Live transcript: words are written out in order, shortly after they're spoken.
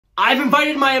I've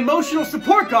invited my emotional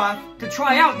support goth to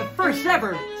try out the first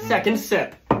ever second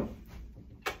sip.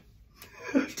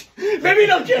 Maybe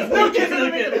no kiss, no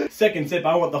kiss. Second sip,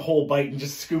 I want the whole bite and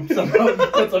just scoop some out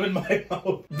and put some in my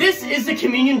mouth. This is the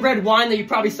communion bread wine that you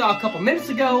probably saw a couple minutes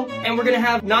ago, and we're gonna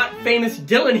have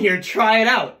NotFamousDylan here try it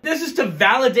out. This is to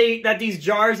validate that these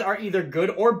jars are either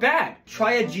good or bad.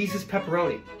 Try a Jesus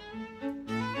pepperoni.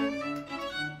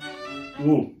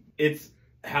 Ooh, it's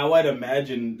how I'd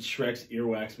imagine Shrek's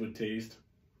earwax would taste.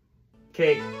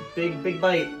 Okay, big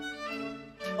bite.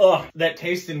 Ugh, that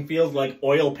tastes and feels like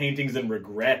oil paintings and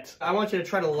regret. I want you to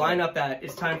try to line up that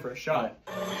it's time for a shot.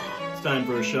 It's time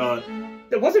for a shot.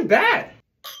 It wasn't bad.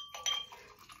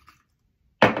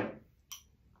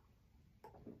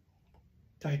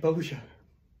 Diboja.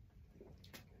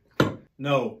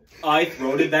 No, I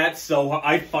throated that so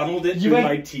I funneled it through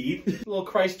my teeth. Little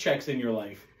Christ checks in your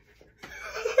life.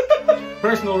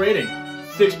 Personal rating,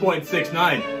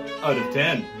 6.69 out of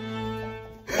 10.